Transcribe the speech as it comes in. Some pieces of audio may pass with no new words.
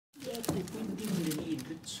Pwede mo rin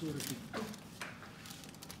i-edit sur dito.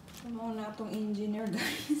 Tama na itong engineer,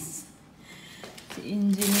 guys. Si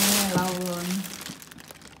Engineer Lauron.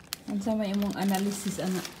 Ang sama imong analysis,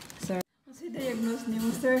 anak, sir. Kasi diagnose ni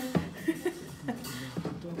mo, sir.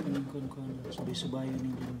 Ito, paningkon ko. Subay-subayan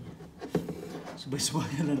ninyo.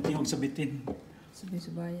 Subay-subayan lang tiyong sabitin.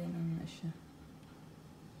 Subay-subayan lang na siya.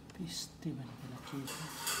 Piste ba na pala kita?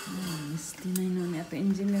 Piste na yun. Ito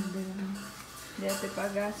engineer din. Dito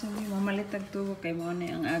pag-aso mo, mamalitag tubo kay mo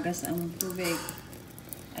na ang agas ang tubig.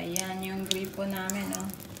 Ayan yung gripo namin, oh.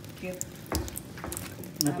 Cute.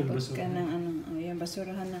 Tapos ka ng ano, ayan,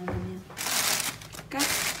 basurahan ng ano yan.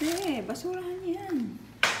 Kasi, basurahan yan.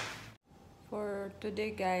 For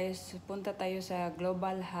today guys, punta tayo sa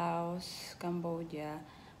Global House, Cambodia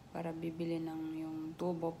para bibili ng yung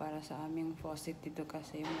tubo para sa aming faucet dito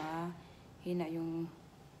kasi mahina yung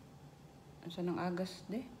saan ng agas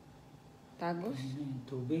de? Tagos? Yung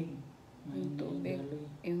tubig. Yung tubig.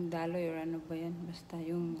 Yung daloy or ano ba yan? Basta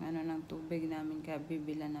yung ano ng tubig namin kaya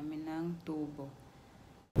bibila namin ng tubo.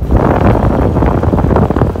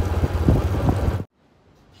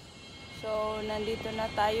 So, nandito na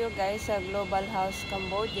tayo guys sa Global House,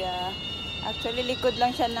 Cambodia. Actually, likod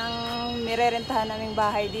lang siya ng nirerentahan naming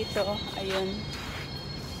bahay dito. Ayun.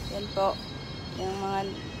 Yan po. Yung mga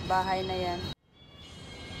bahay na yan.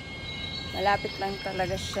 Malapit lang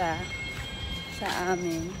talaga siya sa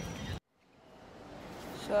amin.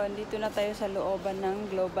 So, dito na tayo sa looban ng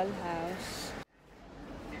Global House.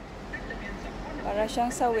 Para siyang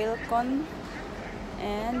sa Wilcon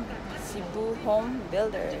and Cebu Home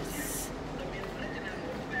Builders.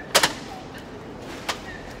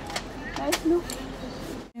 Nice, no?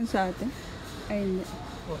 Yung sa atin? Ay, hindi.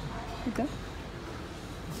 Ito?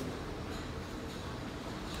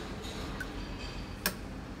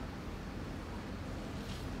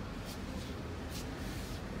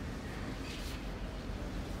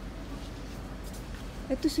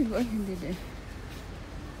 Ito siguro, ay hindi din.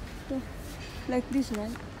 Ito. Like this,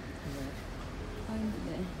 right? Ay, hindi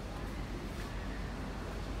din.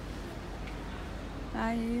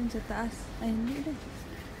 Ay, yun sa taas. Ay, hindi din.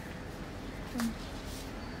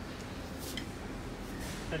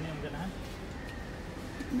 Saan yung ganahan?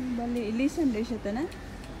 Bali, ilisan din siya tanan.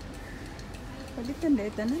 Palitan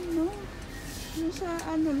din tanan, no? Yung sa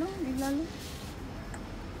ano lang, ilalo.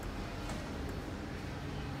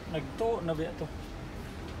 Nagto na ba ito?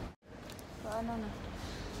 Paano na?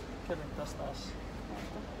 Kaya taas-taas.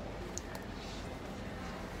 Ito.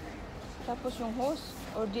 Tapos yung hose,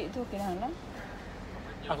 or di ito kinahanglan?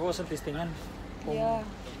 Ako sa testingan. Yeah.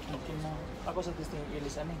 Ako sa testingan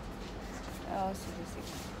ilis ani. Oh, sige,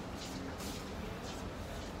 sige.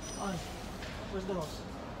 Ay, where's the hose?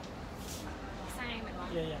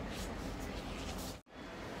 Yeah, yeah.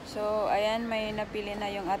 So, ayan, may napili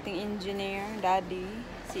na yung ating engineer, daddy.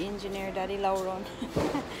 Si Engineer Daddy Lauron.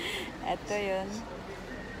 Ito yun.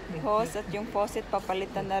 Hose at yung faucet,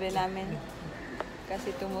 papalitan na rin namin.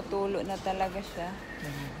 Kasi tumutulo na talaga siya.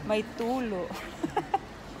 May tulo.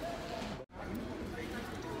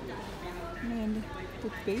 Ano yan?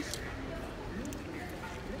 Toothpaste?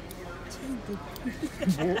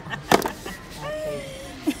 Toothpaste.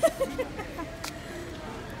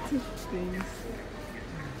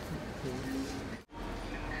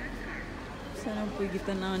 Sana po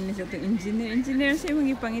kita naman ni sa itong engineer. Engineer siya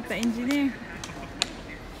magipangita, engineer.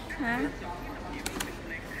 Ha?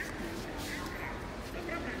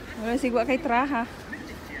 Wala sigwa kay traha.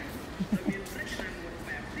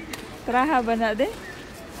 Traha ba na de?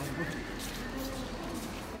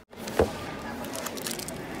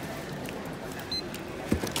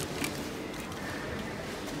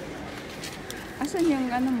 Asan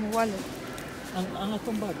yung ano mo, wallet? Ang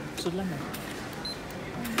atong bag, sudlan na.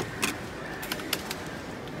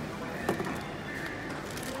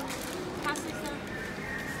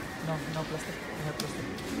 No plastic. We have plastic.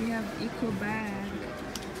 We have eco bag.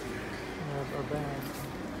 We have a bag.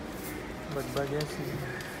 Bag yes.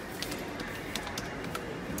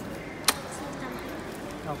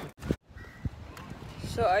 Okay.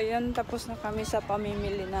 So, ayun, tapos na kami sa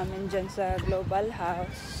pamimili namin dyan sa Global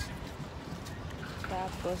House.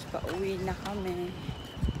 Tapos, pauwi na kami.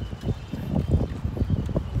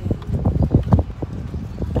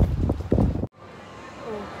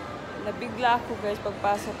 Nabigla ako guys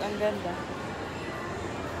pagpasok, ang ganda.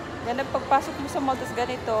 Ganda pagpasok mo sa mall, tas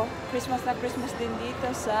ganito, Christmas na Christmas din dito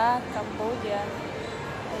sa Cambodia.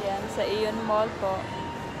 Ayan, sa Ion Mall po.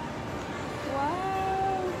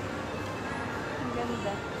 Wow! Ang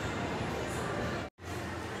ganda.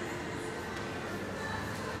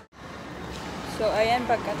 So ayan,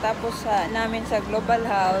 pagkatapos namin sa Global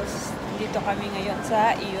House, Nandito kami ngayon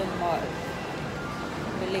sa Ion Mall.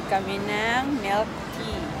 Bili kami ng milk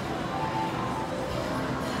tea.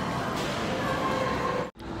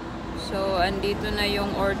 So, andito na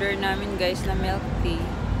yung order namin guys na milk tea.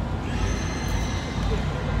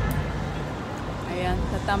 Ayan,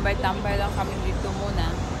 tatambay-tambay lang kami dito muna.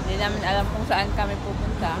 Hindi namin alam kung saan kami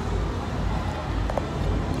pupunta.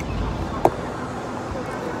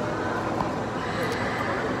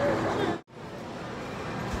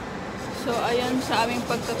 So, ayan sa aming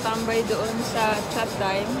pagtatambay doon sa chat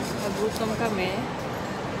time. Nagutom kami.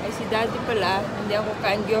 Ay, si daddy pala, hindi ako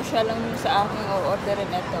kain-gyo siya lang yung sa aking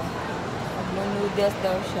o-orderin ito. Mag-noodles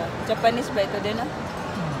daw siya. Japanese ba ito din, ah?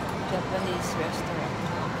 Japanese restaurant.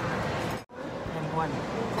 And one.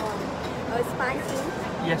 Oh, spicy?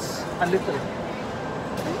 Yes, a little.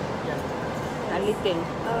 Yeah. A little.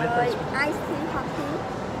 Ice tea, hot tea.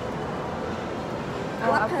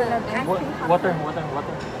 Water. Ice tea, hot Water.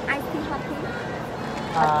 Ice tea, hot tea.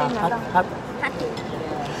 Hot. Hot tea.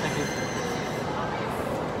 Thank you.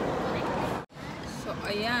 So,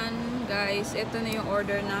 ayan, guys. Ito na yung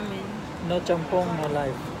order namin. No champong, no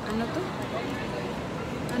life. Ano to?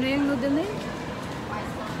 Ano yung noodle na yun?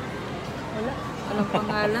 Wala. Walang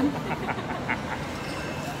pangalan.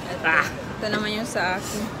 Ito naman yung sa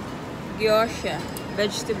akin. Gyosha.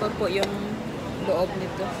 Vegetable po yung loob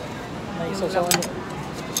nito. May Yung sausawan. laman.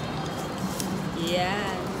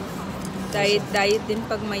 Yan. Diet din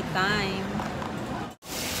pag may time.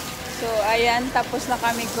 So, ayan. Tapos na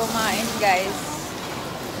kami kumain, guys.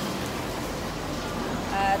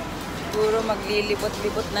 At siguro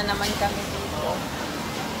maglilibot-libot na naman kami dito.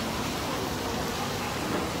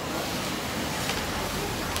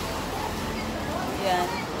 Yan.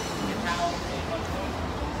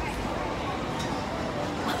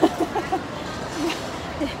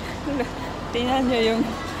 Tingnan nyo yung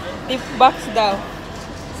tip box daw.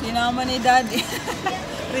 Sinama ni daddy.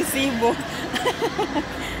 Resibo.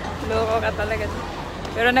 Loko ka talaga.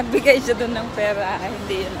 Pero nagbigay siya dun ng pera.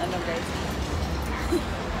 Hindi yun ano guys.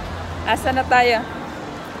 Asa na tayo?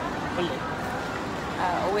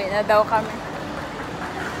 Uwi na daw kami.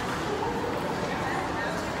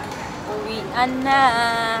 Uwian na.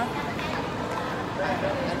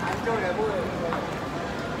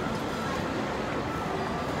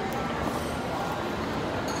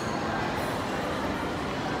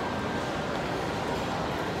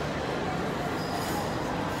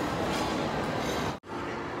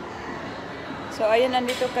 So, ayun,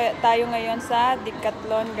 nandito tayo ngayon sa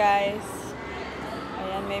Decathlon, guys.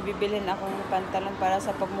 Ayan, may bibilhin akong pantalon para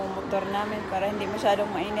sa pagmumotor namin para hindi masyadong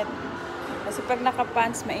mainit. Kasi pag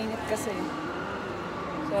naka-pants, mainit kasi.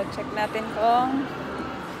 So, check natin kung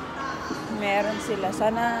meron sila.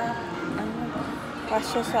 Sana,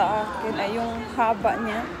 kasya sa akin. Ay, yung haba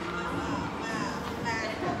niya.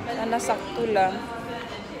 Sana sakto lang.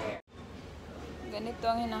 Ganito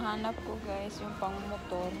ang hinahanap ko, guys. Yung pang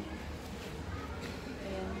motor.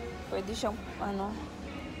 Ayan. Pwede siyang,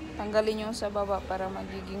 tanggalin yung sa baba para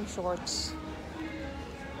magiging shorts.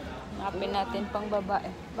 Hanapin natin pang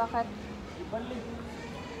babae. Bakit?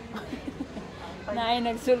 Naay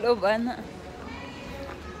nagsulob, ana.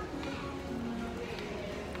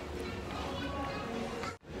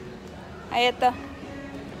 Ay, ito.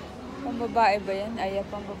 Pang babae ba yan? Ay,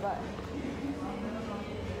 pang babae.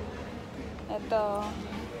 Ito.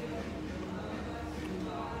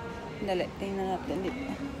 Dali, tingnan natin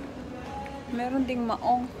dito. Meron ding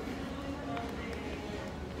maong.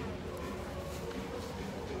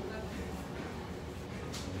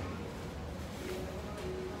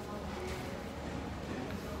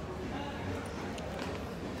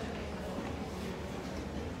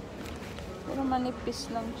 Pero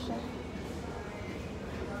manipis lang siya.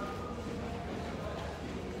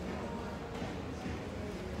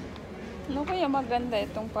 Ano kaya maganda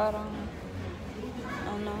itong parang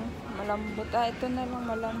malambot. Ito na lang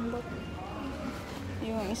malambot.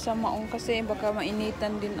 Yung isa maong kasi baka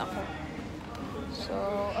mainitan din ako. So,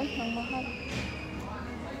 ay, ang mahal.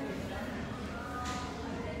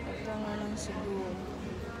 Ito na lang siguro.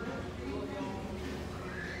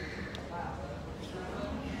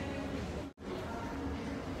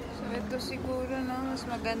 So, ito siguro na mas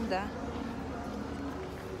maganda.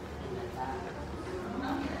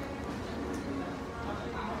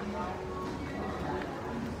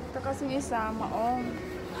 Kasi isa, maong.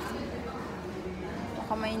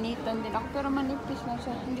 Baka mainitan din ako. Pero manipis na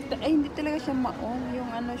siya. Hindi talaga siya maong. Yung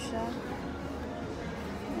ano siya.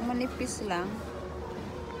 Yung manipis lang.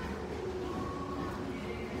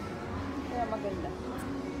 Kaya maganda.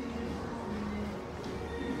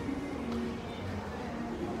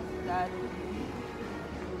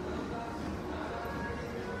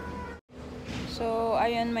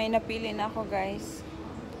 ayun, may napili na ako guys.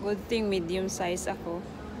 Good thing medium size ako.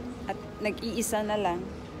 At nag-iisa na lang.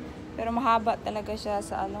 Pero mahaba talaga siya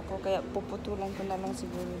sa ano ko. Kaya puputulan ko na lang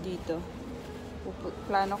siguro dito.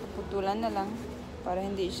 Plano ko putulan na lang. Para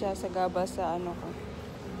hindi siya sagaba sa ano ko.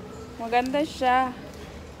 Maganda siya.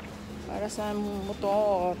 Para sa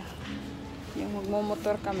motor. Yung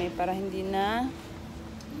magmumotor kami para hindi na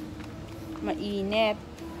mainit.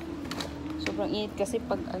 Sobrang init kasi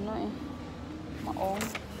pag ano maong.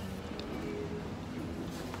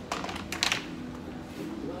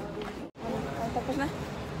 Tapos na.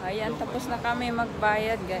 Ayan, tapos na kami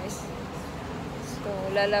magbayad guys. So,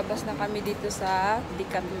 lalabas na kami dito sa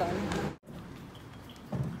Decathlon.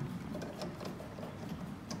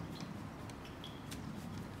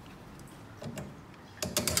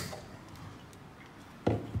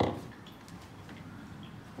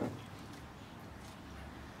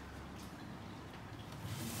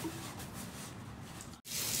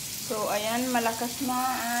 So, ayan, malakas na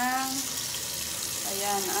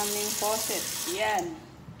ang aming faucet. Yan.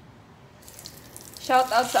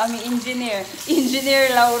 Shout out sa aming engineer.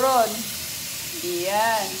 Engineer Lauron.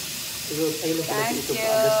 Yan. Thank you.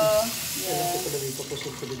 Yan.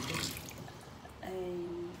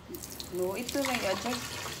 No, ito lang yun.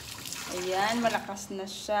 Ayan, malakas na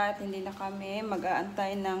siya. At hindi na kami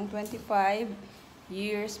mag-aantay ng 25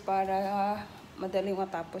 years para madaling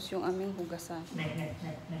matapos yung aming hugasan.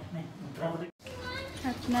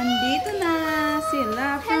 At nandito na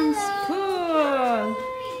sila from school.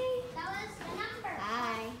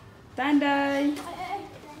 Hi. Tanday.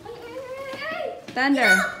 Thunder.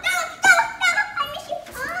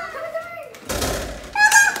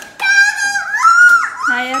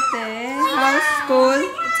 Hi, Ate. How's school?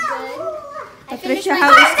 It's good. Patricia, how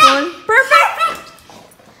is school? Perfect!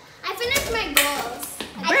 I finished my goals.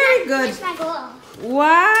 Very good. I finished my goal.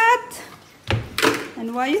 What?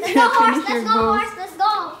 And why you Let's didn't go, finish horse. your Let's go, goals? horse. Let's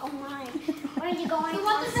go. Oh my. Where are you going? You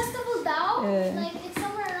want the festival now? Yeah. Like, it's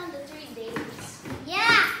somewhere around the 3 days.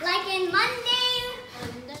 Yeah, like in Monday.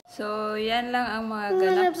 So, yan lang ang mga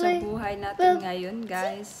ganap sa buhay natin ngayon,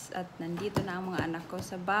 guys. At nandito na ang mga anak ko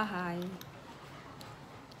sa bahay.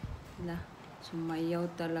 Wala. Sumayaw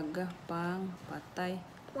talaga. Pang patay.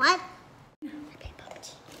 What?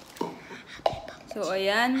 So,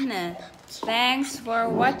 ayan na. Thanks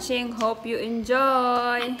for watching. Hope you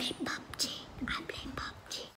enjoy.